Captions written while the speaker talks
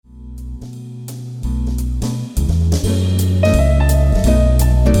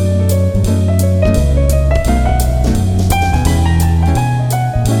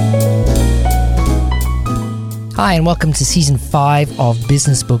Hi, and welcome to Season 5 of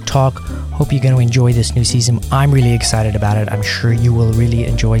Business Book Talk. Hope you're going to enjoy this new season. I'm really excited about it. I'm sure you will really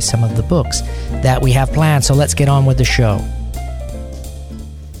enjoy some of the books that we have planned. So let's get on with the show.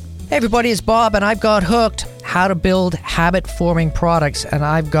 Hey everybody, it's Bob, and I've got Hooked, How to Build Habit-Forming Products, and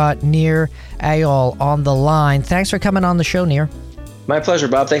I've got Nir Eyal on the line. Thanks for coming on the show, Nir. My pleasure,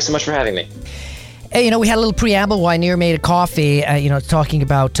 Bob. Thanks so much for having me. Hey, we had a little preamble why Nir made a coffee, talking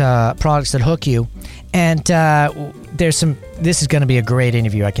about products that hook you. And this is going to be a great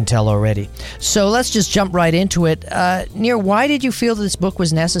interview, I can tell already. So let's just jump right into it. Nir, why did you feel that this book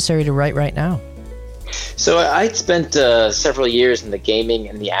was necessary to write right now? So I'd spent several years in the gaming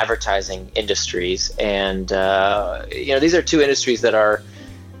and the advertising industries. And, these are two industries that are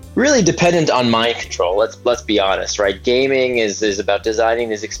really dependent on mind control. Let's be honest, right? Gaming is about designing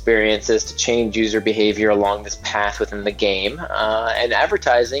these experiences to change user behavior along this path within the game. And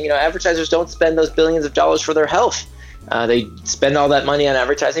advertising, advertisers don't spend those billions of dollars for their health. They spend all that money on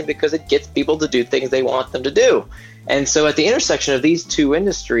advertising because it gets people to do things they want them to do. And so at the intersection of these two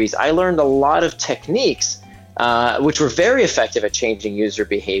industries, I learned a lot of techniques which were very effective at changing user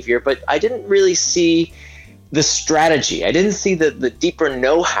behavior, but I didn't really see the strategy. I didn't see the deeper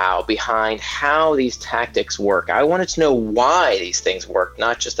know-how behind how these tactics work. I wanted to know why these things work,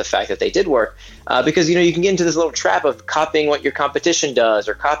 not just the fact that they did work. Because, you can get into this little trap of copying what your competition does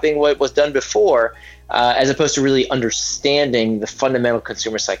or copying what was done before, as opposed to really understanding the fundamental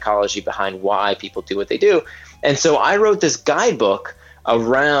consumer psychology behind why people do what they do. And so I wrote this guidebook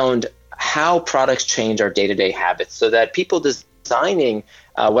around how products change our day-to-day habits so that people designing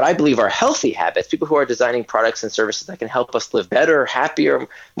what I believe are healthy habits, people who are designing products and services that can help us live better, happier,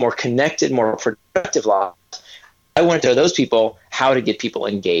 more connected, more productive lives. I wanted to know those people how to get people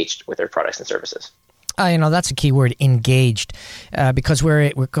engaged with their products and services. That's a key word, engaged, because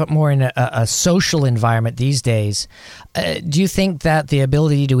we're more in a social environment these days. Do you think that the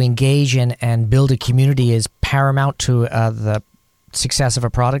ability to engage in and build a community is paramount to the success of a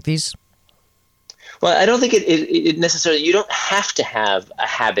product these? Well, I don't think it necessarily, you don't have to have a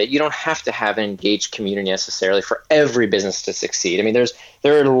habit. You don't have to have an engaged community necessarily for every business to succeed. I mean,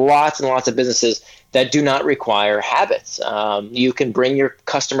 there are lots and lots of businesses that do not require habits. You can bring your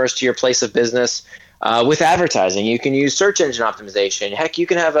customers to your place of business with advertising. You can use search engine optimization. Heck, you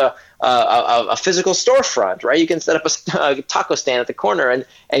can have a physical storefront, right? You can set up a taco stand at the corner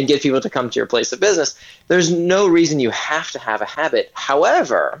and get people to come to your place of business. There's no reason you have to have a habit.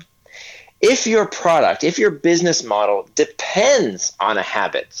 However, if your product, if your business model depends on a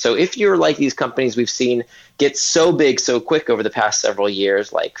habit, so if you're like these companies we've seen get so big so quick over the past several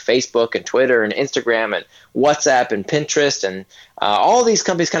years, like Facebook and Twitter and Instagram and WhatsApp and Pinterest, and all these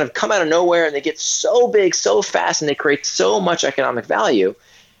companies kind of come out of nowhere and they get so big so fast and they create so much economic value.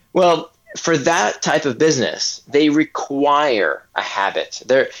 Well, for that type of business, they require a habit.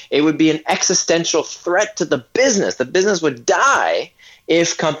 It would be an existential threat to the business. The business would die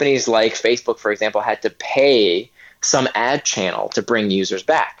if companies like Facebook, for example, had to pay some ad channel to bring users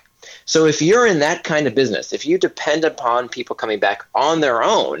back. So if you're in that kind of business, if you depend upon people coming back on their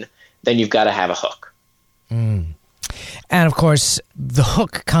own, then you've got to have a hook. And of course, the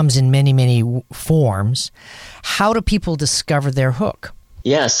hook comes in many, many forms. How do people discover their hook?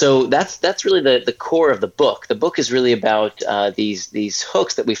 Yeah, so that's really the core of the book. The book is really about these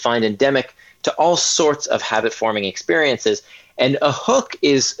hooks that we find endemic to all sorts of habit-forming experiences. And a hook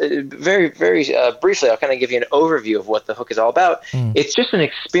is very, very briefly, I'll kind of give you an overview of what the hook is all about. It's just an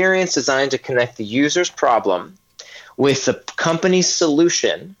experience designed to connect the user's problem with the company's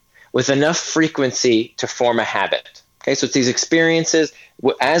solution with enough frequency to form a habit. Okay, so it's these experiences.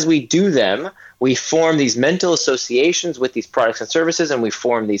 As we do them, we form these mental associations with these products and services, and we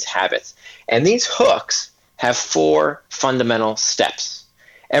form these habits. And these hooks have 4 fundamental steps.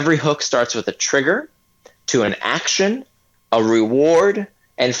 Every hook starts with a trigger to an action, a reward,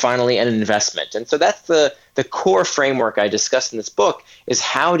 and finally an investment. And so that's the core framework I discussed in this book, is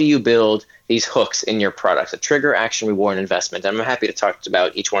how do you build these hooks in your products: a trigger, action, reward, and investment. And I'm happy to talk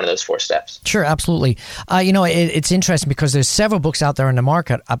about each one of those 4 steps. Sure, absolutely. It's interesting because there's several books out there in the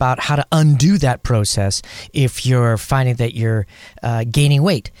market about how to undo that process if you're finding that you're gaining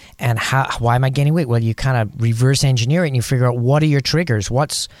weight. And why am I gaining weight? Well, you kind of reverse engineer it and you figure out what are your triggers,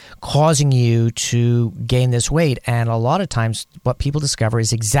 what's causing you to gain this weight. And a lot of times what people discover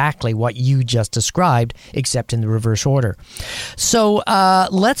is exactly what you just described, except in the reverse order. So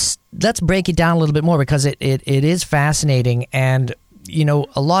let's break it down a little bit more, because it is fascinating. And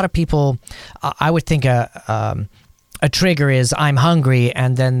a lot of people, I would think a a trigger is I'm hungry,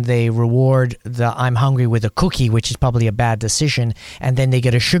 and then they reward the I'm hungry with a cookie, which is probably a bad decision, and then they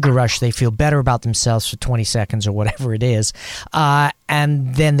get a sugar rush. They feel better about themselves for 20 seconds or whatever it is.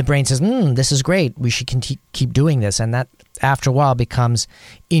 And then the brain says, this is great. We should keep doing this. And that, after a while, becomes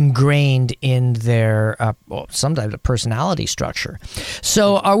ingrained in their sometimes a personality structure.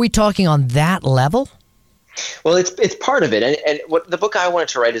 So are we talking on that level? Well, it's part of it. And what the book I wanted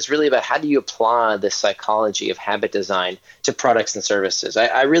to write is really about how do you apply the psychology of habit design to products and services.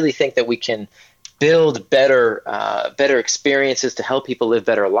 I really think that we can build better experiences to help people live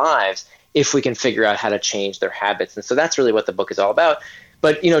better lives if we can figure out how to change their habits. And so that's really what the book is all about.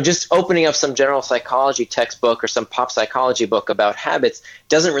 But, just opening up some general psychology textbook or some pop psychology book about habits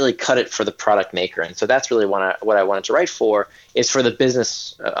doesn't really cut it for the product maker. And so that's really what I wanted to write for, is for the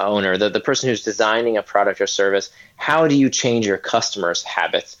business owner, the person who's designing a product or service. How do you change your customers'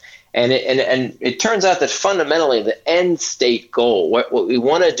 habits? And it turns out that fundamentally the end state goal, what we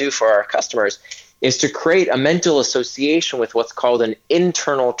want to do for our customers, is to create a mental association with what's called an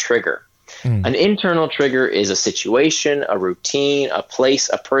internal trigger. An internal trigger is a situation, a routine, a place,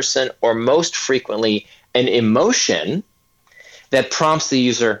 a person, or most frequently an emotion that prompts the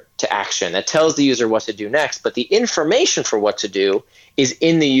user to action, that tells the user what to do next. But the information for what to do is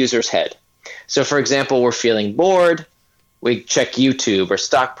in the user's head. So, for example, we're feeling bored, we check YouTube or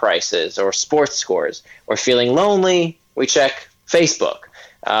stock prices or sports scores. We're feeling lonely, we check Facebook.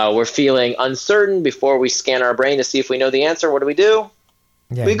 We're feeling uncertain. Before we scan our brain to see if we know the answer, what do?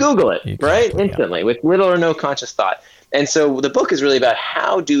 Yeah, we Google it, right? Instantly, with little or no conscious thought. And so the book is really about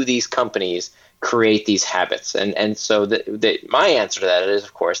how do these companies create these habits. And so my answer to that is,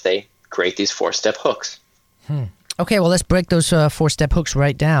 of course, they create these 4-step hooks. Okay, well, let's break those 4-step hooks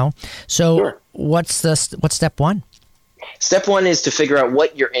right down. So Sure. What's step one? Step one is to figure out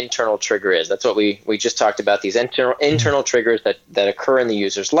what your internal trigger is. That's what we just talked about, these internal triggers that occur in the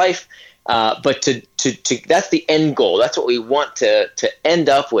user's life. But to that's the end goal. That's what we want to end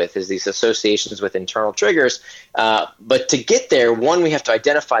up with, is these associations with internal triggers. But to get there, one, we have to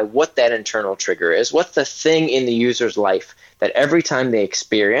identify what that internal trigger is. What's the thing in the user's life that every time they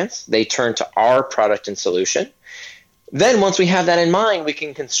experience, they turn to our product and solution? Then once we have that in mind, we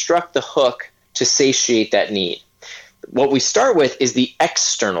can construct the hook to satiate that need. What we start with is the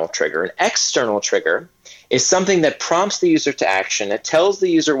external trigger. An external trigger is something that prompts the user to action. It tells the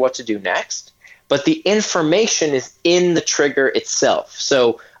user what to do next, but the information is in the trigger itself.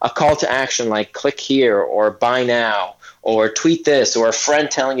 So a call to action like click here or buy now or tweet this, or a friend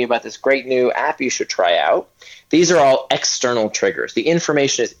telling you about this great new app you should try out. These are all external triggers. The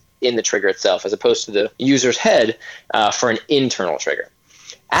information is in the trigger itself, as opposed to the user's head for an internal trigger.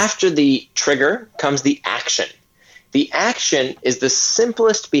 After the trigger comes the action. The action is the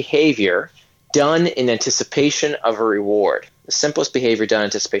simplest behavior done in anticipation of a reward. The simplest behavior done in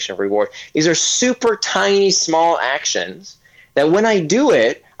anticipation of a reward. These are super tiny, small actions that when I do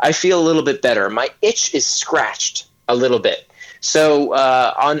it, I feel a little bit better. My itch is scratched a little bit. So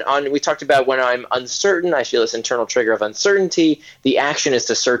we talked about when I'm uncertain, I feel this internal trigger of uncertainty. The action is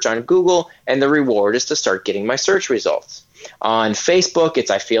to search on Google, and the reward is to start getting my search results. On Facebook, it's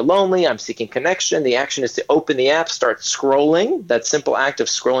I feel lonely, I'm seeking connection. The action is to open the app, start scrolling, that simple act of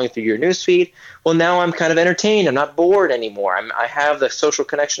scrolling through your newsfeed. Well, now I'm kind of entertained. I'm not bored anymore. I have the social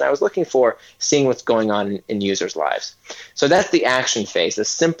connection I was looking for, seeing what's going on in users' lives. So that's the action phase, the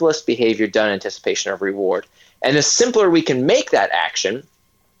simplest behavior done in anticipation of reward. And the simpler we can make that action,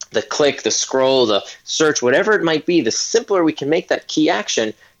 the click, the scroll, the search, whatever it might be, the simpler we can make that key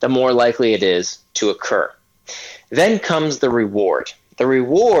action, the more likely it is to occur. Then comes the reward. The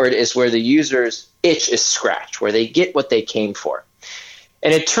reward is where the user's itch is scratched, where they get what they came for.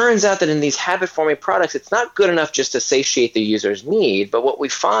 And it turns out that in these habit-forming products, it's not good enough just to satiate the user's need, but what we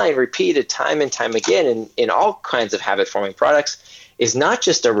find repeated time and time again in all kinds of habit-forming products is not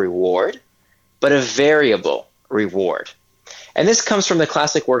just a reward, but a variable reward. And this comes from the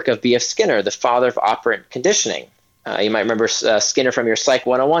classic work of B.F. Skinner, the father of operant conditioning. You might remember Skinner from your Psych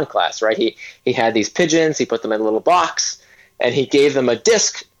 101 class, right? He had these pigeons, he put them in a little box, and he gave them a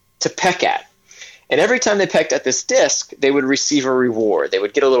disc to peck at. And every time they pecked at this disc, they would receive a reward. They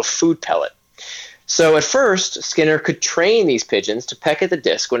would get a little food pellet. So at first, Skinner could train these pigeons to peck at the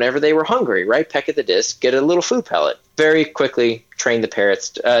disc whenever they were hungry, right? Peck at the disc, get a little food pellet. Very quickly train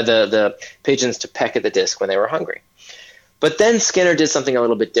the pigeons to peck at the disc when they were hungry. But then Skinner did something a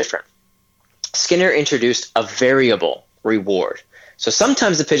little bit different. Skinner introduced a variable reward. So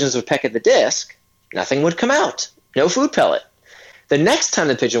sometimes the pigeons would peck at the disc, nothing would come out, no food pellet. The next time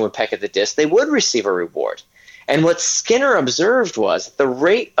the pigeon would peck at the disc, they would receive a reward. And what Skinner observed was the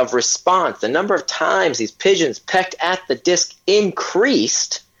rate of response, the number of times these pigeons pecked at the disc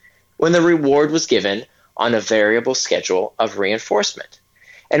increased when the reward was given on a variable schedule of reinforcement.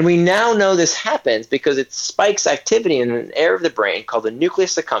 And we now know this happens because it spikes activity in an area of the brain called the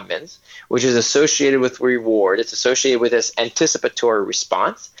nucleus accumbens, which is associated with reward. It's associated with this anticipatory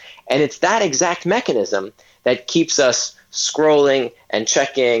response. And it's that exact mechanism that keeps us scrolling and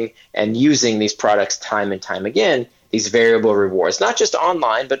checking and using these products time and time again, these variable rewards, not just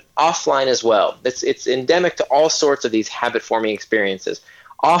online, but offline as well. It's endemic to all sorts of these habit-forming experiences.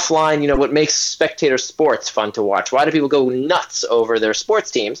 Offline, what makes spectator sports fun to watch? Why do people go nuts over their sports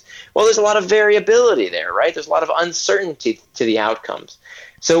teams? Well, there's a lot of variability there, right? There's a lot of uncertainty to the outcomes.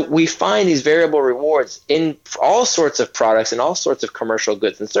 So we find these variable rewards in all sorts of products and all sorts of commercial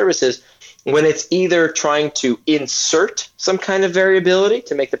goods and services when it's either trying to insert some kind of variability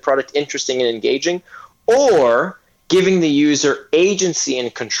to make the product interesting and engaging, or giving the user agency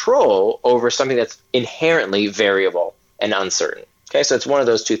and control over something that's inherently variable and uncertain. Okay, so it's one of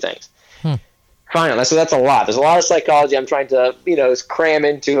those two things. Finally, so that's a lot. There's a lot of psychology I'm trying to, cram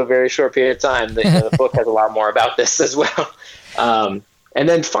into a very short period of time. The book has a lot more about this as well. And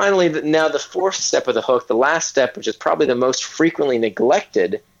then finally, now the fourth step of the hook, the last step, which is probably the most frequently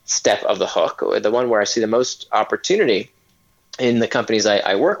neglected step of the hook, or the one where I see the most opportunity in the companies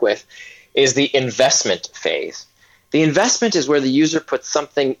I work with, is the investment phase. The investment is where the user puts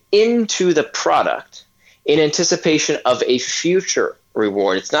something into the product in anticipation of a future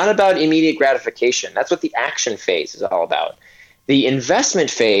reward. It's not about immediate gratification. That's what the action phase is all about. The investment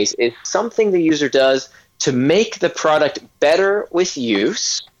phase is something the user does to make the product better with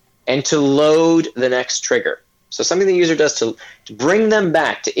use and to load the next trigger. So something the user does to bring them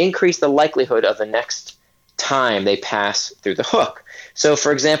back, to increase the likelihood of the next time they pass through the hook. So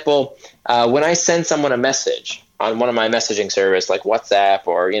for example, when I send someone a message on one of my messaging services like WhatsApp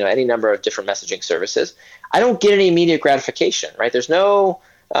or any number of different messaging services, I don't get any immediate gratification, right? There's no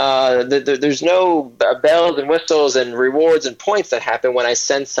bells and whistles and rewards and points that happen when I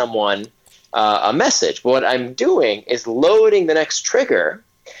send someone a message. What I'm doing is loading the next trigger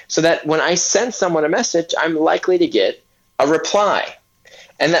so that when I send someone a message, I'm likely to get a reply.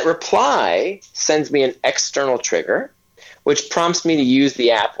 And that reply sends me an external trigger, which prompts me to use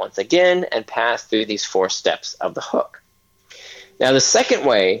the app once again and pass through these 4 steps of the hook. Now, the second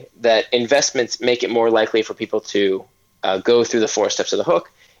way that investments make it more likely for people to go through the 4 steps of the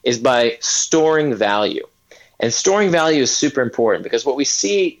hook is by storing value. And storing value is super important because what we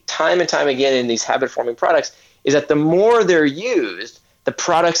see time and time again in these habit-forming products is that the more they're used, the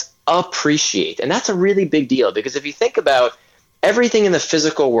products appreciate. And that's a really big deal because if you think about everything in the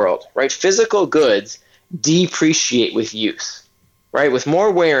physical world, right? Physical goods depreciate with use, right? With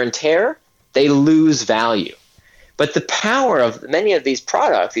more wear and tear, they lose value. But the power of many of these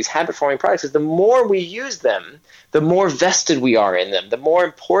products, these habit-forming products, is the more we use them, the more vested we are in them, the more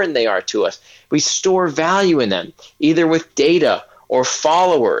important they are to us. We store value in them, either with data or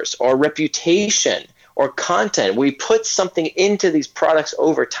followers or reputation or content. We put something into these products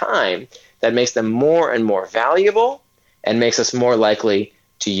over time that makes them more and more valuable and makes us more likely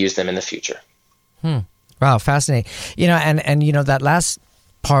to use them in the future. Wow, fascinating. And that last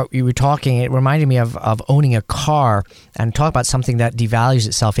part you were talking, it reminded me of owning a car and talk about something that devalues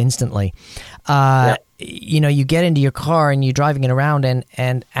itself instantly. You get into your car and you're driving it around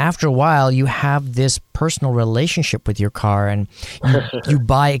and after a while you have this personal relationship with your car and you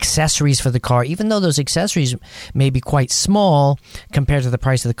buy accessories for the car, even though those accessories may be quite small compared to the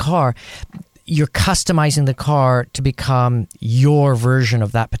price of the car. You're customizing the car to become your version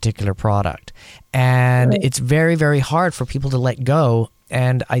of that particular product. And it's very, very hard for people to let go.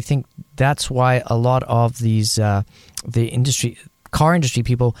 And I think that's why a lot of these car industry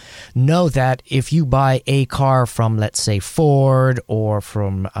people know that if you buy a car from, let's say, Ford or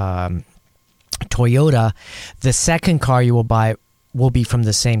from Toyota, the second car you will buy will be from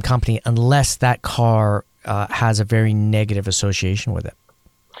the same company unless that car has a very negative association with it.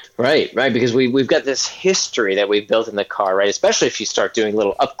 Right, because we've got this history that we've built in the car, right? Especially if you start doing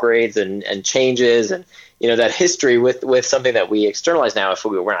little upgrades and changes and, that history with something that we externalize now, if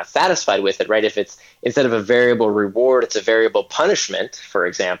we're not satisfied with it, right? If it's instead of a variable reward, it's a variable punishment, for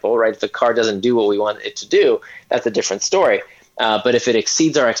example, right? If the car doesn't do what we want it to do, that's a different story. But if it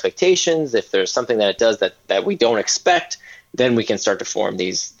exceeds our expectations, if there's something that it does that we don't expect, then we can start to form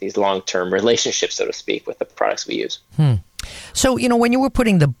these long-term relationships, so to speak, with the products we use. So, when you were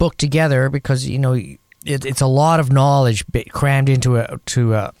putting the book together, because, it's a lot of knowledge crammed into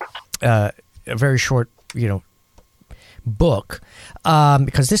a very short, book,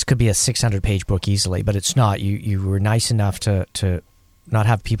 because this could be a 600-page book easily, but it's not. You were nice enough to not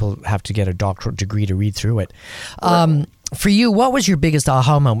have people have to get a doctorate degree to read through it. Right. For you, what was your biggest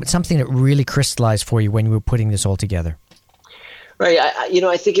aha moment? Something that really crystallized for you when you were putting this all together? Right.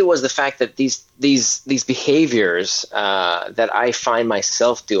 I think it was the fact that these behaviors that I find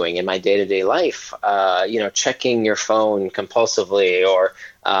myself doing in my day-to-day life, checking your phone compulsively, or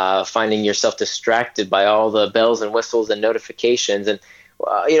finding yourself distracted by all the bells and whistles and notifications, and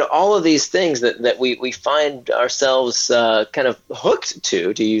all of these things that we find ourselves kind of hooked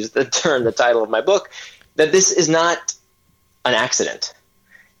to use the title of my book, that this is not an accident.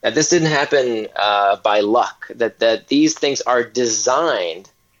 That this didn't happen by luck, that these things are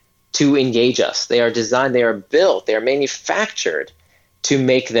designed to engage us. They are designed, they are built, they are manufactured to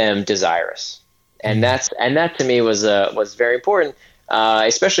make them desirous. And that to me was very important,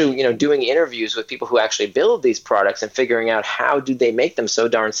 especially doing interviews with people who actually build these products and figuring out how do they make them so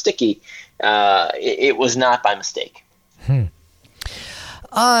darn sticky. It was not by mistake. Going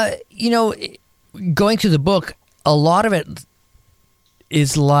through the book, a lot of it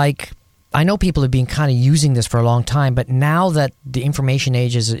is like, I know people have been kind of using this for a long time, but now that the information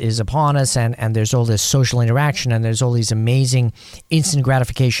age is upon us, and there's all this social interaction, and there's all these amazing instant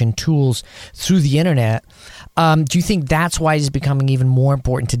gratification tools through the internet, do you think that's why it's becoming even more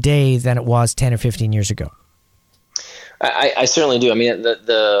important today than it was 10 or 15 years ago? I certainly do. I mean,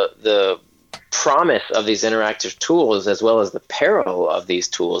 the promise of these interactive tools, as well as the peril of these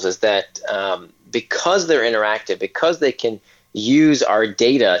tools, is that because they're interactive, because they can use our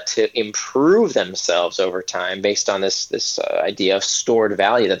data to improve themselves over time based on this idea of stored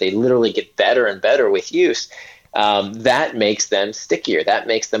value, that they literally get better and better with use, that makes them stickier. That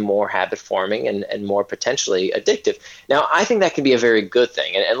makes them more habit-forming and more potentially addictive. Now, I think that can be a very good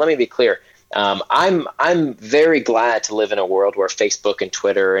thing. And let me be clear. I'm very glad to live in a world where Facebook and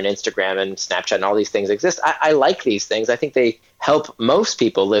Twitter and Instagram and Snapchat and all these things exist. I like these things. I think they help most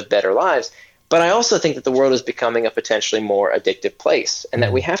people live better lives. But I also think that the world is becoming a potentially more addictive place, and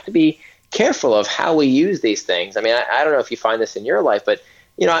that we have to be careful of how we use these things. I mean, I don't know if you find this in your life, but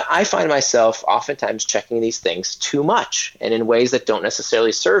I find myself oftentimes checking these things too much and in ways that don't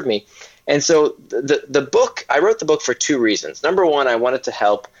necessarily serve me. And so the book, I wrote the book for two reasons. Number one, I wanted to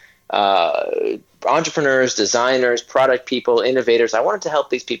help entrepreneurs, designers, product people, innovators. I wanted to help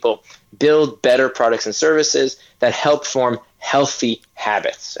these people build better products and services that help form healthy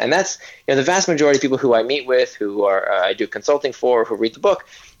habits. And that's, the vast majority of people who I meet with, who I do consulting for, who read the book,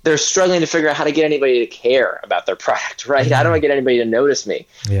 they're struggling to figure out how to get anybody to care about their product, right? How do I get anybody to notice me?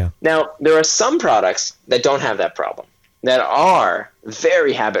 Yeah. Now, there are some products that don't have that problem, that are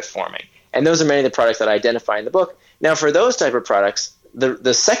very habit forming. And those are many of the products that I identify in the book. Now, for those type of products,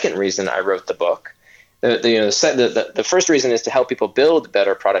 the second reason I wrote the book, the first reason is to help people build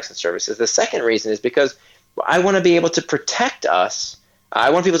better products and services. The second reason is because I want to be able to protect us. I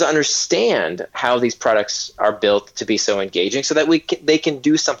want people to understand how these products are built to be so engaging, so that they can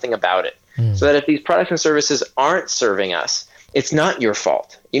do something about it. So that if these products and services aren't serving us, it's not your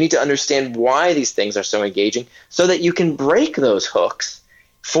fault. You need to understand why these things are so engaging, so that you can break those hooks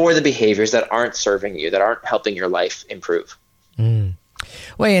for the behaviors that aren't serving you, that aren't helping your life improve.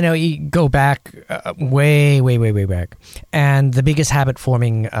 Well, you go back way, way, way, way back. And the biggest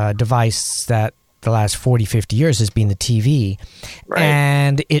habit-forming device that the last 40, 50 years has been the TV. Right.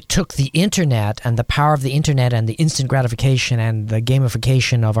 And it took the internet and the power of the internet and the instant gratification and the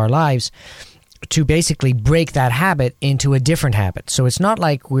gamification of our lives to basically break that habit into a different habit. So it's not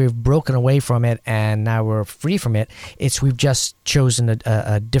like we've broken away from it and now we're free from it. We've just chosen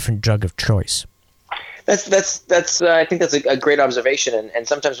a different drug of choice. That's I think that's a great observation. And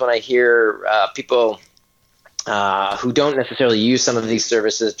sometimes when I hear people who don't necessarily use some of these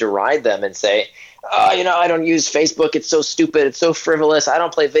services deride them and say, I don't use Facebook. It's so stupid. It's so frivolous. I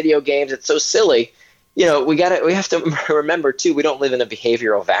don't play video games. It's so silly. We have to remember too, we don't live in a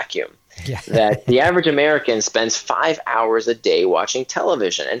behavioral vacuum. Yeah. That the average American spends 5 hours a day watching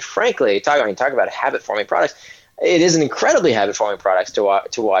television. And frankly, talk about habit-forming products. It is an incredibly habit-forming product to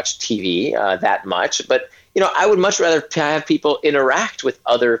watch TV that much. But I would much rather have people interact with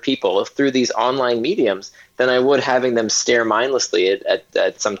other people through these online mediums than I would having them stare mindlessly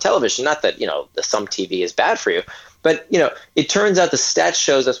at some television. Not that some TV is bad for you, but it turns out the stats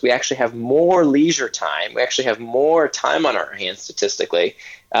shows us we actually have more leisure time. We actually have more time on our hands statistically,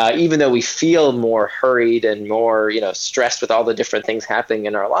 even though we feel more hurried and more stressed with all the different things happening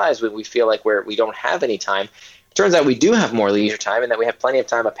in our lives. We feel like we don't have any time. It turns out we do have more leisure time, and that we have plenty of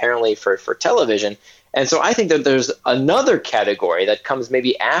time apparently for television. And so I think that there's another category that comes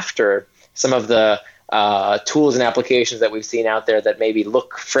maybe after some of the tools and applications that we've seen out there that maybe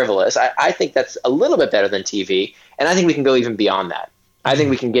look frivolous. I think that's a little bit better than TV, and I think we can go even beyond that. I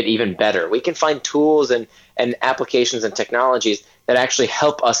think we can get even better. We can find tools and applications and technologies that actually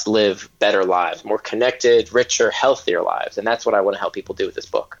help us live better lives, more connected, richer, healthier lives. And that's what I want to help people do with this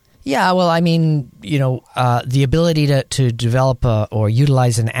book. Yeah, well, I mean, the ability to develop or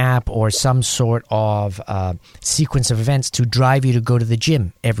utilize an app or some sort of sequence of events to drive you to go to the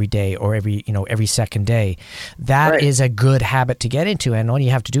gym every day or every second day, that is a good habit to get into. And all you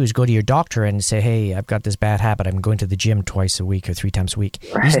have to do is go to your doctor and say, hey, I've got this bad habit. I'm going to the gym twice a week or 3 times a week.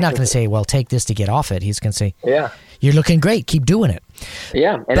 Right. He's not going to say, well, take this to get off it. He's going to say, yeah, you're looking great. Keep doing it.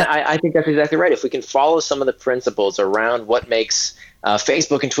 Yeah, and I think that's exactly right. If we can follow some of the principles around what makes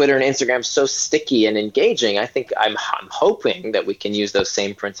Facebook and Twitter and Instagram so sticky and engaging, I think I'm hoping that we can use those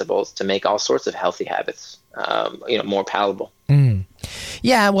same principles to make all sorts of healthy habits, more palatable.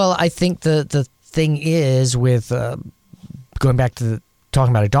 Yeah, well, I think the thing is with going back to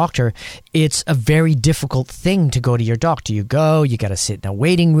talking about a doctor, it's a very difficult thing to go to your doctor. You got to sit in a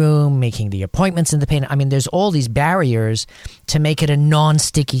waiting room, making the appointments in the pain. I mean, there's all these barriers to make it a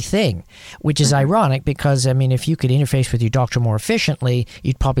non-sticky thing, which is ironic because, I mean, if you could interface with your doctor more efficiently,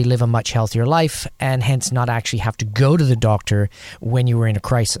 you'd probably live a much healthier life and hence not actually have to go to the doctor when you were in a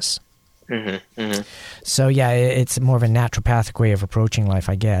crisis. So, yeah, it's more of a naturopathic way of approaching life,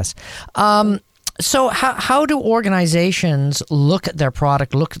 I guess. So how do organizations look at their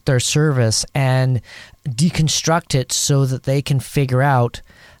product, look at their service, and deconstruct it so that they can figure out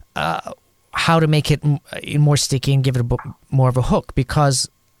how to make it more sticky and give it more of a hook? Because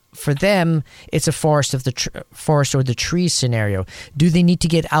for them, it's a forest or the trees scenario. Do they need to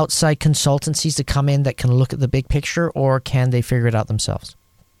get outside consultancies to come in that can look at the big picture, or can they figure it out themselves?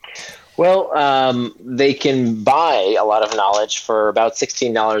 Well, they can buy a lot of knowledge for about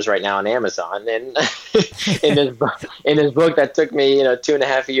 $16 right now on Amazon. And in his book that took me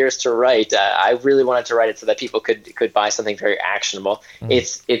 2.5 years to write, I really wanted to write it so that people could buy something very actionable.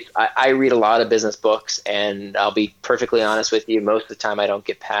 I read a lot of business books, and I'll be perfectly honest with you, most of the time I don't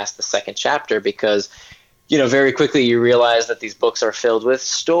get past the second chapter because very quickly you realize that these books are filled with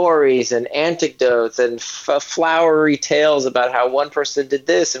stories and anecdotes and flowery tales about how one person did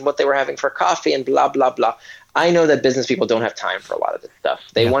this and what they were having for coffee and blah, blah, blah. I know that business people don't have time for a lot of this stuff.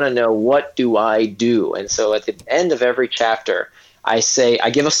 They want to know, what do I do? And so at the end of every chapter, I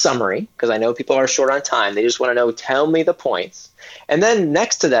give a summary because I know people are short on time. They just want to know, tell me the points. And then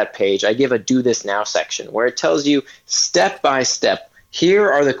next to that page, I give a do this now section where it tells you step by step,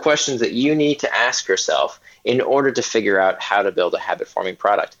 here are the questions that you need to ask yourself in order to figure out how to build a habit-forming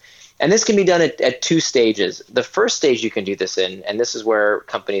product. And this can be done at 2 stages. The first stage you can do this in, and this is where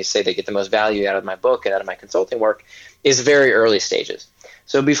companies say they get the most value out of my book and out of my consulting work, is very early stages.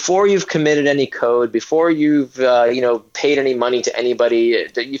 So before you've committed any code, before you've paid any money to anybody,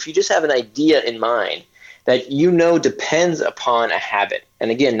 if you just have an idea in mind that depends upon a habit.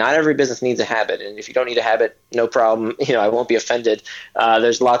 And again, not every business needs a habit. And if you don't need a habit, no problem. I won't be offended.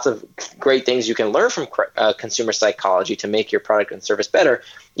 There's lots of great things you can learn from consumer psychology to make your product and service better.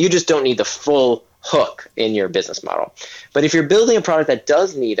 You just don't need the full hook in your business model. But if you're building a product that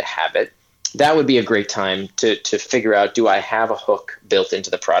does need a habit, that would be a great time to figure out, do I have a hook built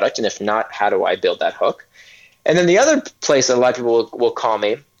into the product? And if not, how do I build that hook? And then the other place that a lot of people will call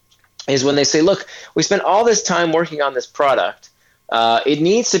me is when they say, look, we spent all this time working on this product. It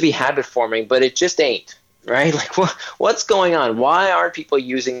needs to be habit forming, but it just ain't, right? Like, what's going on? Why aren't people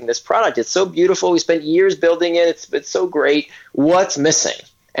using this product? It's so beautiful. We spent years building it. It's so great. What's missing?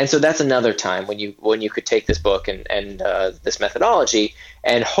 And so that's another time when you could take this book and this methodology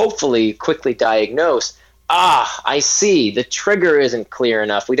and hopefully quickly diagnose, I see, the trigger isn't clear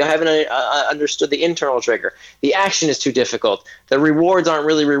enough. We haven't understood the internal trigger. The action is too difficult. The rewards aren't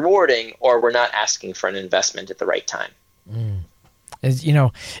really rewarding, or we're not asking for an investment at the right time.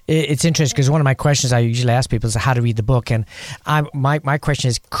 It's interesting because one of my questions I usually ask people is how to read the book. And my question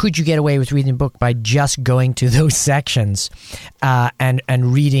is, could you get away with reading the book by just going to those sections and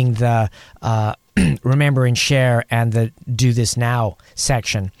reading the Remember and Share and the Do This Now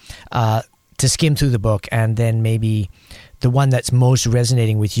section to skim through the book, and then maybe the one that's most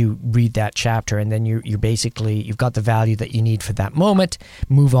resonating with you, read that chapter, and then you're basically, you've got the value that you need for that moment,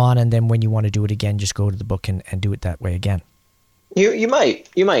 move on, and then when you want to do it again, just go to the book and do it that way again. You might.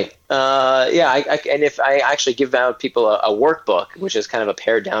 And if I actually give out people a workbook, which is kind of a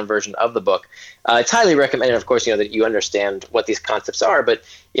pared down version of the book, it's highly recommended, of course, that you understand what these concepts are, but,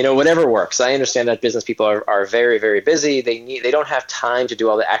 whatever works. I understand that business people are very, very busy. They don't have time to do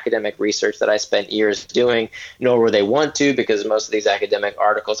all the academic research that I spent years doing, nor will they want to, because most of these academic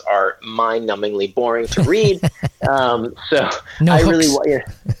articles are mind-numbingly boring to read.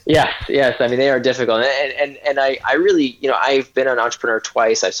 Yes. I mean, they are difficult. And I really, I've been an entrepreneur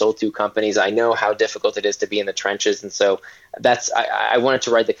twice. I've sold 2 companies. I know how difficult it is to be in the trenches. And so I wanted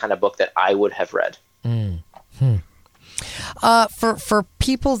to write the kind of book that I would have read. Mm-hmm. For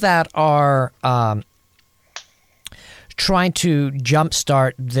people that are trying to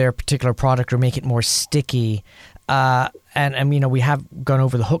jumpstart their particular product or make it more sticky, and we have gone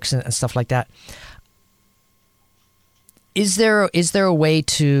over the hooks and stuff like that. Is there a way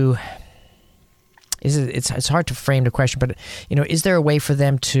to? It's hard to frame the question, but is there a way for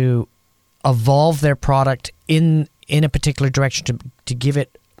them to evolve their product in a particular direction to give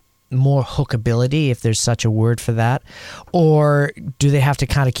it more hookability, if there's such a word for that, or do they have to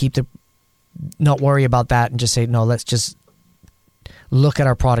kind of not worry about that and just say, no, let's just look at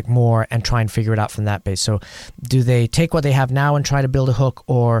our product more and try and figure it out from that base? So do they take what they have now and try to build a hook,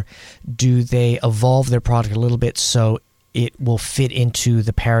 or do they evolve their product a little bit so it will fit into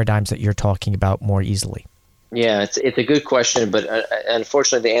the paradigms that you're talking about more easily? Yeah, it's a good question, but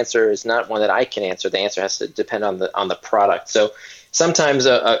unfortunately the answer is not one that I can answer. The answer has to depend on the product. So sometimes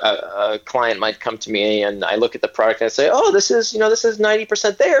a client might come to me and I look at the product and I say, oh, this is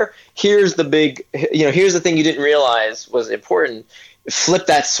 90% there. Here's the here's the thing you didn't realize was important. Flip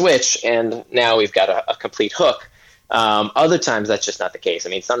that switch and now we've got a complete hook. Other times that's just not the case. I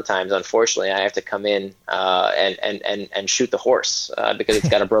mean, sometimes, unfortunately, I have to come in and shoot the horse because it's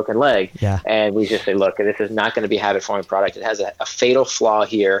got a broken leg. Yeah. And we just say, look, this is not going to be a habit-forming product. It has a fatal flaw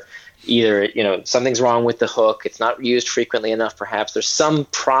here. Either, something's wrong with the hook. It's not used frequently enough, perhaps. There's some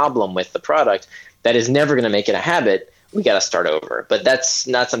problem with the product that is never going to make it a habit. We got to start over. But that's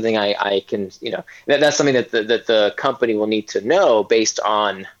not something I can, that's something that the company will need to know based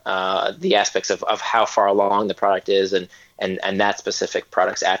on the aspects of how far along the product is and that specific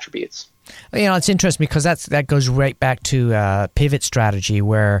product's attributes. It's interesting because that goes right back to pivot strategy,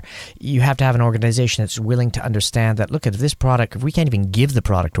 where you have to have an organization that's willing to understand that, look, at this product, if we can't even give the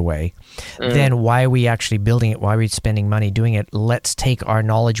product away, then why are we actually building it? Why are we spending money doing it? Let's take our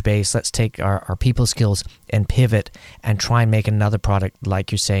knowledge base, let's take our people skills and pivot and try and make another product,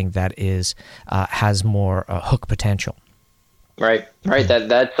 like you're saying, that is has more hook potential. Right.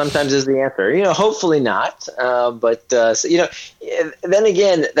 That sometimes is the answer. Hopefully not. But then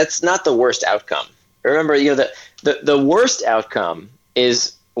again, that's not the worst outcome. Remember, the worst outcome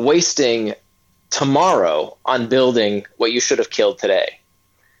is wasting tomorrow on building what you should have killed today.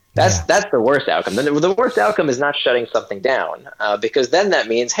 That's the worst outcome. The worst outcome is not shutting something down, because then that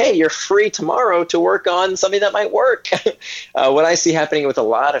means, hey, you're free tomorrow to work on something that might work. What I see happening with a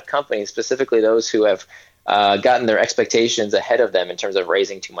lot of companies, specifically those who have gotten their expectations ahead of them in terms of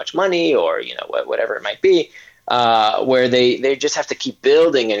raising too much money or whatever it might be, where they just have to keep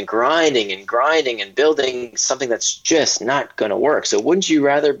building and grinding and building something that's just not going to work. So wouldn't you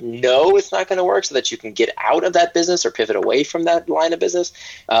rather know it's not going to work so that you can get out of that business or pivot away from that line of business?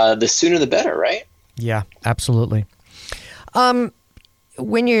 The sooner the better, right? Yeah, absolutely.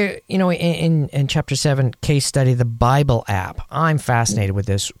 When you're, in Chapter 7, case study, the Bible app, I'm fascinated with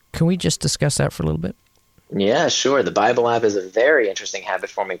this. Can we just discuss that for a little bit? Yeah, sure. The Bible app is a very interesting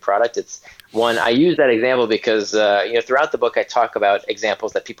habit-forming product. It's one, I use that example because, throughout the book, I talk about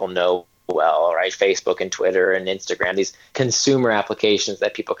examples that people know well, right? Facebook and Twitter and Instagram, these consumer applications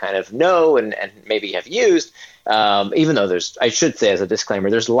that people kind of know and maybe have used, even though I should say as a disclaimer,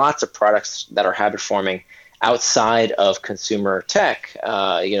 there's lots of products that are habit-forming outside of consumer tech.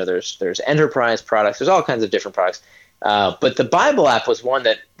 There's enterprise products. There's all kinds of different products. But the Bible app was one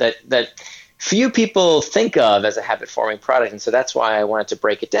that few people think of as a habit-forming product, and so that's why I wanted to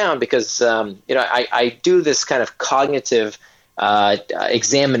break it down, because I do this kind of cognitive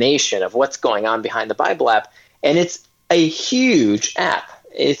examination of what's going on behind the Bible app, and it's a huge app.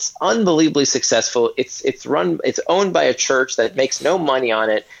 It's unbelievably successful. It's owned by a church that makes no money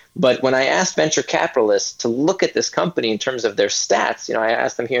on it. But when I asked venture capitalists to look at this company in terms of their stats, I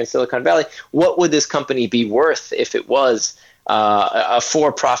asked them here in Silicon Valley, what would this company be worth if it was a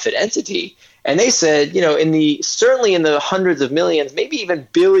for-profit entity? And they said, certainly in the hundreds of millions, maybe even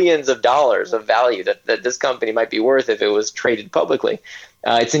billions of dollars of value that this company might be worth if it was traded publicly.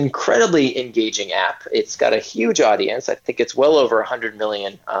 It's an incredibly engaging app. It's got a huge audience. I think it's well over 100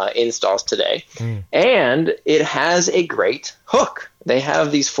 million installs today. And it has a great hook. They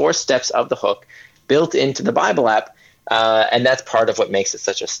have these 4 steps of the hook built into the Bible app. And that's part of what makes it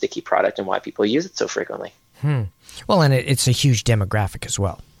such a sticky product and why people use it so frequently. Well, and it's a huge demographic as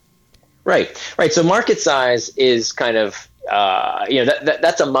well. Right. So market size is kind of,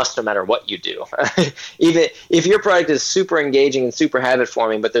 that's a must no matter what you do. Even if your product is super engaging and super habit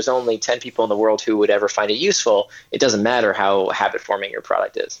forming, but there's only 10 people in the world who would ever find it useful, it doesn't matter how habit forming your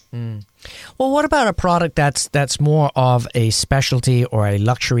product is. Well, what about a product that's more of a specialty or a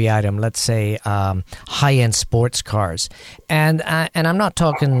luxury item? Let's say high-end sports cars, and I'm not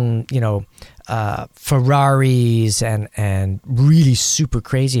talking, Ferraris and really super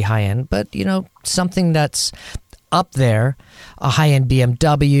crazy high end, but something that's up there, a high end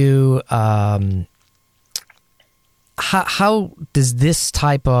BMW. How does this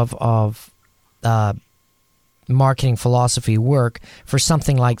type of marketing philosophy work for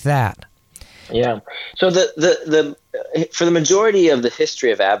something like that? Yeah. So the for the majority of the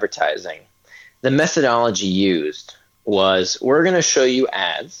history of advertising, the methodology used was we're going to show you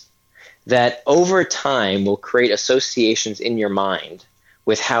ads that over time will create associations in your mind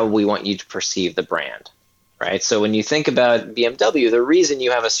with how we want you to perceive the brand, right? So when you think about BMW, the reason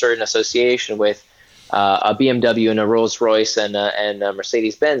you have a certain association with a BMW and a Rolls-Royce and a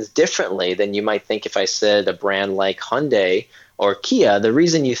Mercedes-Benz differently than you might think if I said a brand like Hyundai or Kia, the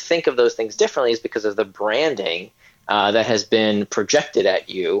reason you think of those things differently is because of the branding that has been projected at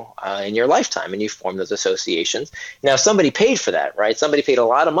you in your lifetime, and you form those associations. Now, somebody paid for that, right? Somebody paid a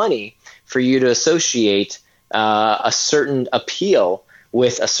lot of money for you to associate a certain appeal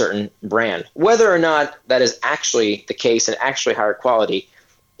with a certain brand. Whether or not that is actually the case and actually higher quality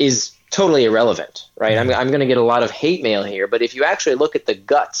is totally irrelevant, right? I'm going to get a lot of hate mail here, but if you actually look at the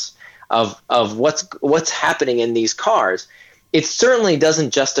guts of what's happening in these cars, it certainly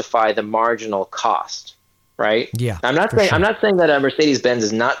doesn't justify the marginal cost, right? Yeah. I'm not saying that a Mercedes-Benz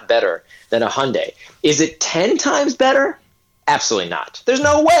is not better than a Hyundai. Is it 10 times better? Absolutely not. There's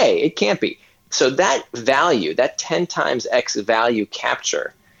no way. It can't be. So that value, that 10 times X value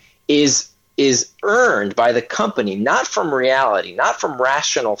capture is earned by the company, not from reality, not from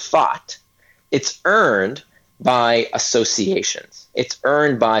rational thought. It's earned by associations. It's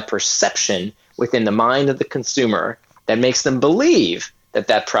earned by perception within the mind of the consumer that makes them believe that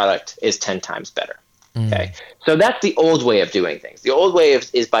that product is 10 times better. Okay. So that's the old way of doing things. The old way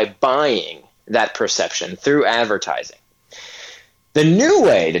is by buying that perception through advertising. The new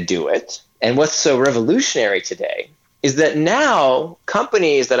way to do it, and what's so revolutionary today, is that now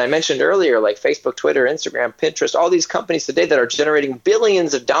companies that I mentioned earlier, like Facebook, Twitter, Instagram, Pinterest, all these companies today that are generating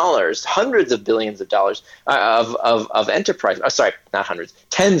billions of dollars, hundreds of billions of dollars of enterprise, not hundreds,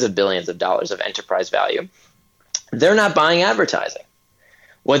 tens of billions of dollars of enterprise value, they're not buying advertising.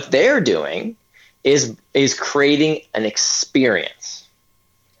 What they're doing is creating an experience.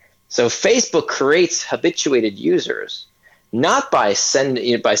 So Facebook creates habituated users not by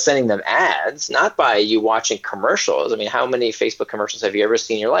sending them ads, not by you watching commercials. I mean, how many Facebook commercials have you ever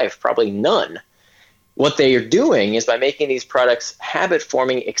seen in your life? Probably none. What they are doing is by making these products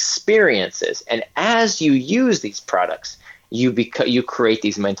habit-forming experiences. And as you use these products, you create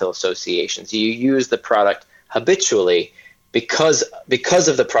these mental associations. You use the product habitually because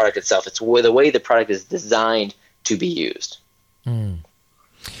of the product itself. It's the way the product is designed to be used.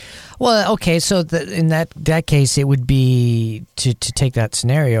 Well, okay, so in that case, it would be, to take that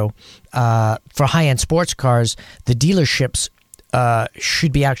scenario, for high-end sports cars, the dealerships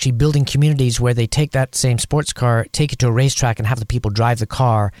should be actually building communities where they take that same sports car, take it to a racetrack, and have the people drive the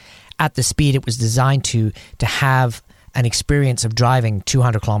car at the speed it was designed to have an experience of driving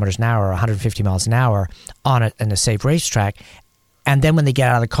 200 kilometers an hour or 150 miles an hour on a safe racetrack. And then when they get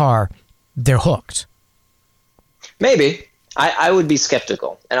out of the car, they're hooked. Maybe. I would be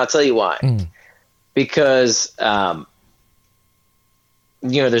skeptical, and I'll tell you why. Because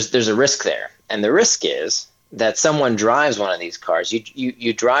there's a risk there, and the risk is that someone drives one of these cars.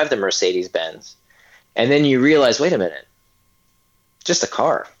 You drive the Mercedes-Benz, and then you realize, wait a minute, just a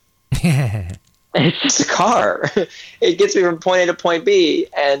car. It's just a car. It gets me from point A to point B,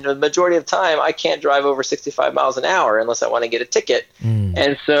 and the majority of the time, I can't drive over 65 miles an hour unless I want to get a ticket,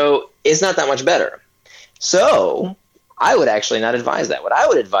 and so it's not that much better. So I would actually not advise that. What I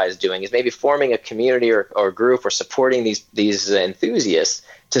would advise doing is maybe forming a community or group or supporting these enthusiasts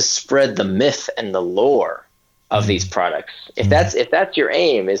to spread the myth and the lore of these products. If that's your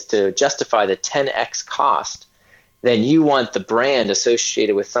aim, is to justify the 10x cost, then you want the brand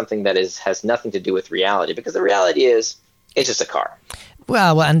associated with something that has nothing to do with reality, because the reality is it's just a car.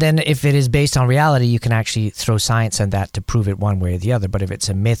 Well, and then if it is based on reality, you can actually throw science on that to prove it one way or the other. But if it's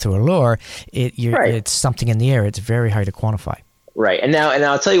a myth or a lure, it's something in the air. It's very hard to quantify. Right. And now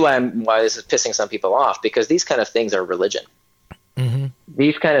I'll tell you why this is pissing some people off, because these kind of things are religion. Mm-hmm.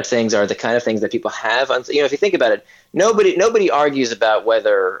 These kind of things are the kind of things that people have. If you think about it, nobody argues about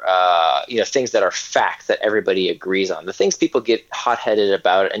whether things that are facts that everybody agrees on. The things people get hot-headed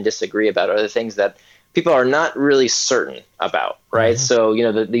about and disagree about are the things that people are not really certain about, right?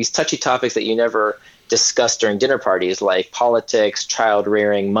 Mm-hmm. So these touchy topics that you never discuss during dinner parties, like politics, child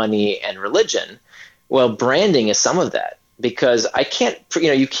rearing, money, and religion. Well, branding is some of that, because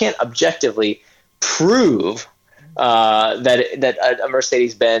you can't objectively prove that a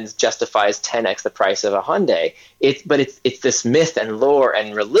Mercedes-Benz justifies 10x the price of a Hyundai. But it's this myth and lore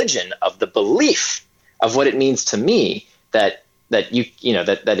and religion of the belief of what it means to me that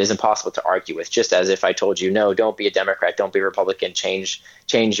is impossible to argue with. Just as if I told you, no, don't be a Democrat, don't be a Republican, change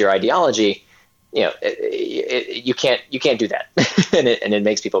your ideology. You can't do that, and it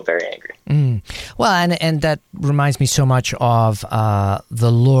makes people very angry. Well, and that reminds me so much of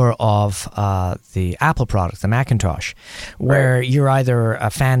the lure of the Apple product, the Macintosh, where you're either a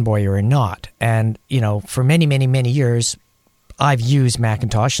fanboy or not. And for many, many, many years, I've used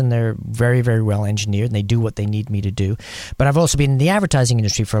Macintosh, and they're very, very well engineered, and they do what they need me to do. But I've also been in the advertising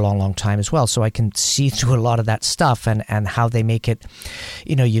industry for a long, long time as well, so I can see through a lot of that stuff and how they make it.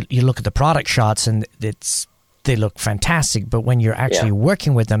 You look at the product shots, and they look fantastic, but when you're actually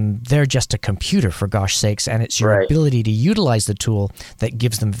working with them, they're just a computer, for gosh sakes, and it's your ability to utilize the tool that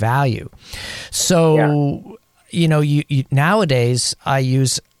gives them value. So, nowadays I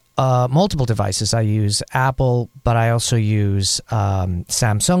use multiple devices. I use Apple, but I also use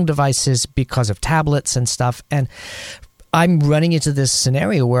Samsung devices because of tablets and stuff. And I'm running into this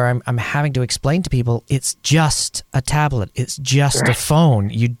scenario where I'm having to explain to people it's just a tablet. It's just a phone.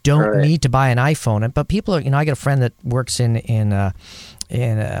 You don't need to buy an iPhone. But people are, I got a friend that works in a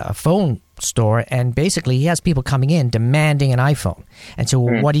phone store, and basically he has people coming in demanding an iPhone. And so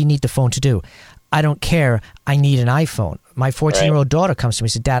what do you need the phone to do? I don't care. I need an iPhone. My 14-year-old daughter comes to me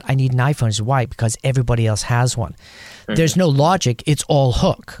and says, Dad, I need an iPhone. I said, why? Because everybody else has one. There's no logic. It's all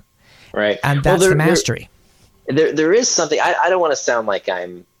hook. Right. And that's the mastery. There is something. I don't want to sound like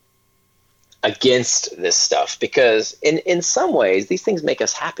I'm against this stuff, because in some ways these things make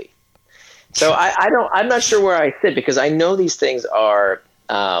us happy. So I'm not sure where I sit, because I know these things are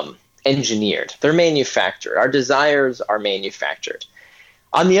engineered. They're manufactured. Our desires are manufactured.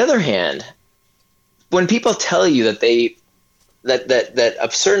 On the other hand, when people tell you that that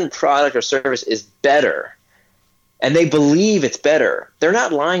a certain product or service is better, and they believe it's better, they're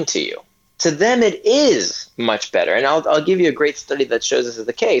not lying to you. To them, it is much better. And I'll give you a great study that shows this is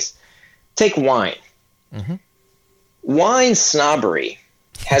the case. Take wine. Mm-hmm. Wine snobbery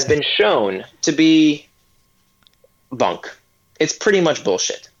has been shown to be bunk. It's pretty much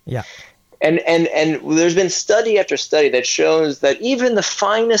bullshit. Yeah. And there's been study after study that shows that even the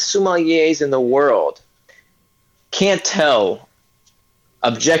finest sommeliers in the world can't tell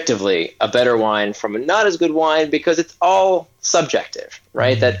objectively a better wine from a not as good wine, because it's all subjective,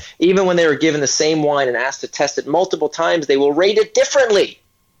 right? Mm-hmm. That even when they were given the same wine and asked to test it multiple times, they will rate it differently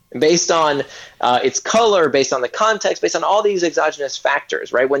based on its color, based on the context, based on all these exogenous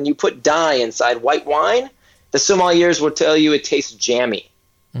factors, right? When you put dye inside white wine, the sommeliers will tell you it tastes jammy.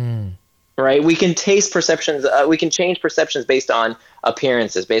 Right? We can taste perceptions. We can change perceptions based on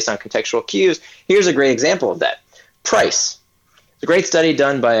appearances, based on contextual cues. Here's a great example of that. Price. It's a great study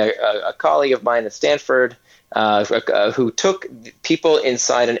done by a colleague of mine at Stanford who took people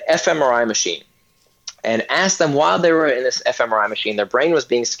inside an fMRI machine and asked them, while they were in this fMRI machine, their brain was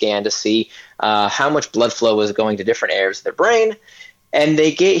being scanned to see how much blood flow was going to different areas of their brain. And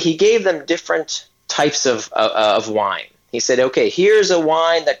he gave them different types of wine. He said, okay, here's a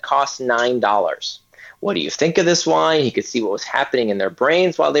wine that costs $9. What do you think of this wine? He could see what was happening in their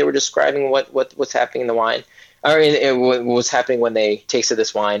brains while they were describing what's happening in the wine, or what was happening when they tasted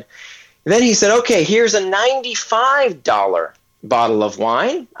this wine. Then he said, okay, here's a $95 bottle of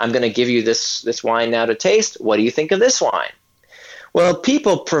wine. I'm going to give you this wine now to taste. What do you think of this wine? Well,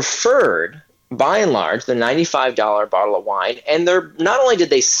 people preferred, by and large, the $95 bottle of wine, and not only did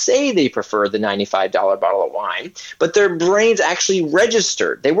they say they preferred the $95 bottle of wine, but their brains actually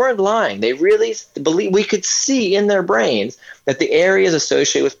registered. They weren't lying. They really believed. We could see in their brains that the areas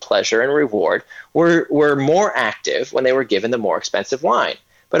associated with pleasure and reward were more active when they were given the more expensive wine.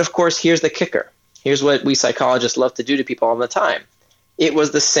 But of course, here's the kicker. here's what we psychologists love to do to people all the time. It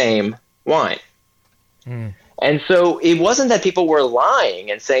was the same wine. And so it wasn't that people were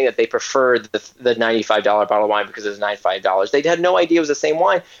lying and saying that they preferred the $95 bottle of wine because it was $95. They had no idea it was the same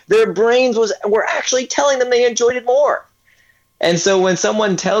wine. Their brains were actually telling them they enjoyed it more. And so when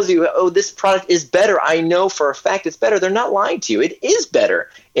someone tells you, oh, this product is better, I know for a fact it's better, they're not lying to you. It is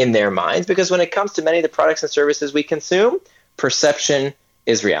better in their minds, because when it comes to many of the products and services we consume, perception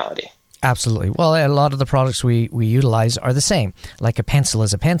is reality. Absolutely. Well, a lot of the products we utilize are the same. Like a pencil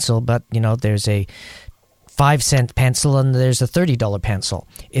is a pencil, but there's a 5-cent pencil and there's a $30 pencil.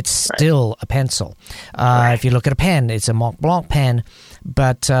 It's still a pencil. If you look at a pen, it's a Mont Blanc pen,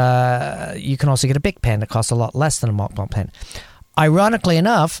 but you can also get a Bic pen that costs a lot less than a Mont Blanc pen. Ironically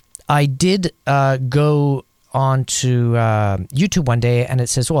enough, I did go onto YouTube one day, and it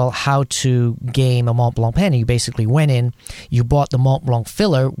says, well, how to game a Mont Blanc pen. And you basically went in, you bought the Mont Blanc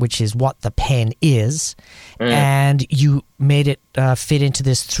filler, which is what the pen is, and you made it fit into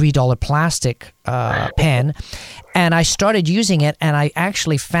this $3 plastic pen. And I started using it, and I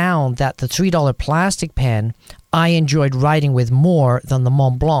actually found that the $3 plastic pen I enjoyed writing with more than the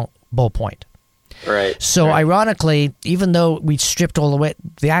Mont Blanc ballpoint. Right. So ironically, even though we stripped all the way,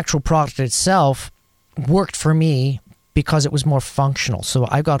 the actual product itself worked for me because it was more functional. So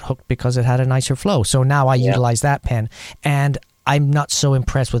I got hooked because it had a nicer flow. So now I utilize that pen, and I'm not so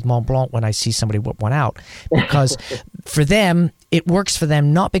impressed with Mont Blanc when I see somebody whip one out, because for them, it works for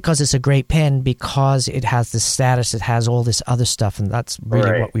them not because it's a great pen, because it has this status, it has all this other stuff, and that's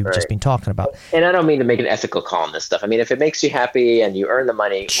really what we've just been talking about. And I don't mean to make an ethical call on this stuff. I mean, if it makes you happy and you earn the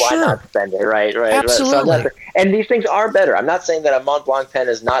money, why not spend it, right? Absolutely. So and these things are better. I'm not saying that a Mont Blanc pen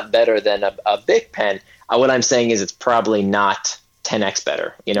is not better than a Bic pen. What I'm saying is it's probably not 10x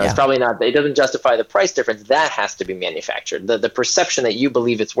better. It's probably not. It doesn't justify the price difference. That has to be manufactured. The perception that you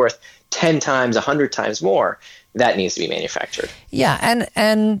believe it's worth 10 times, 100 times more, that needs to be manufactured. Yeah,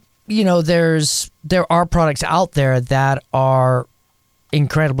 and there are products out there that are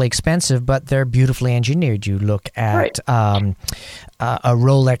incredibly expensive, but they're beautifully engineered. You look at a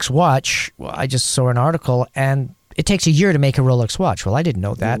Rolex watch. I just saw an article, and it takes a year to make a Rolex watch. Well, I didn't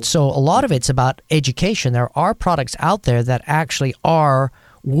know that. So a lot of it's about education. There are products out there that actually are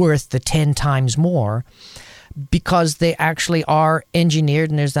worth the 10 times more because they actually are engineered,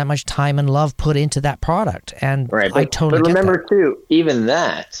 and there's that much time and love put into that product. And I totally get that. But remember, too, even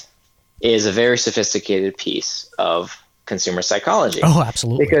that is a very sophisticated piece of consumer psychology. Oh,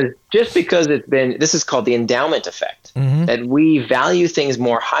 absolutely. Because just because this is called the endowment effect, that we value things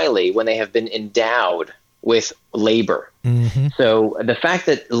more highly when they have been endowed with labor. So the fact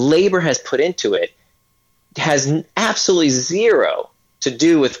that labor has put into it has absolutely zero to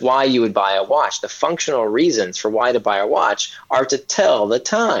do with why you would buy a watch. The functional reasons for why to buy a watch are to tell the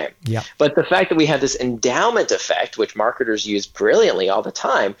time. Yeah. But the fact that we have this endowment effect, which marketers use brilliantly all the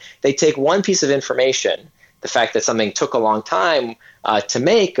time, they take one piece of information, the fact that something took a long time to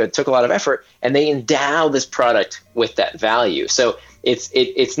make, or took a lot of effort, and they endow this product with that value. So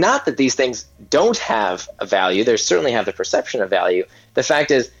it's not that these things don't have a value. They certainly have the perception of value. The fact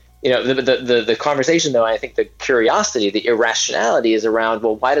is, the conversation, though, I think the curiosity, the irrationality is around,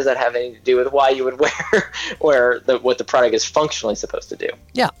 well, why does that have anything to do with why you would wear what the product is functionally supposed to do?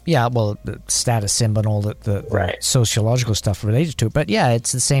 Yeah. Well, the status symbol and all the sociological stuff related to it. But yeah,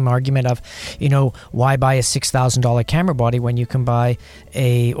 it's the same argument of, why buy a $6,000 camera body when you can buy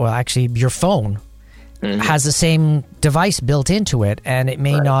your phone has the same device built into it, and it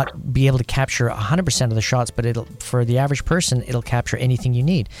may not be able to capture 100% of the shots, but for the average person, it'll capture anything you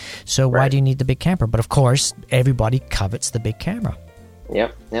need. So why do you need the big camera? But of course, everybody covets the big camera.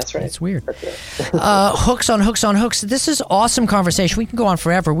 Yep, that's right. It's weird. Hooks on hooks on hooks. This is awesome conversation. We can go on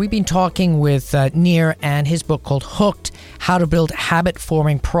forever. We've been talking with Nir and his book called Hooked, How to Build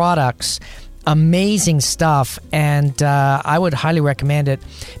Habit-Forming Products. Amazing stuff, and I would highly recommend it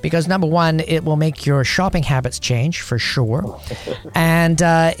because, number one, it will make your shopping habits change for sure, and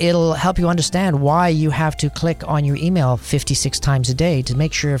it'll help you understand why you have to click on your email 56 times a day to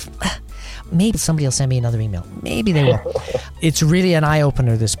make sure maybe somebody will send me another email. Maybe they will. It's really an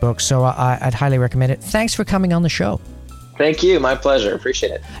eye-opener, this book, so I'd highly recommend it. Thanks for coming on the show. Thank you. My pleasure.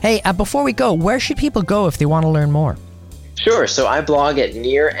 Appreciate it. Hey, before we go, where should people go if they want to learn more? Sure. So I blog at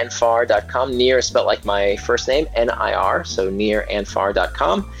nirandfar.com. Nir is spelled like my first name, N-I-R, so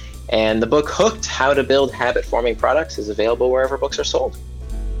nirandfar.com. And the book Hooked, How to Build Habit-Forming Products is available wherever books are sold.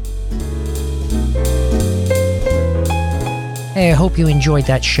 Hey, I hope you enjoyed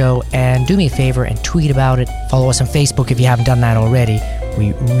that show, and do me a favor and tweet about it. Follow us on Facebook if you haven't done that already.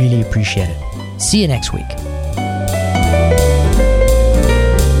 We really appreciate it. See you next week.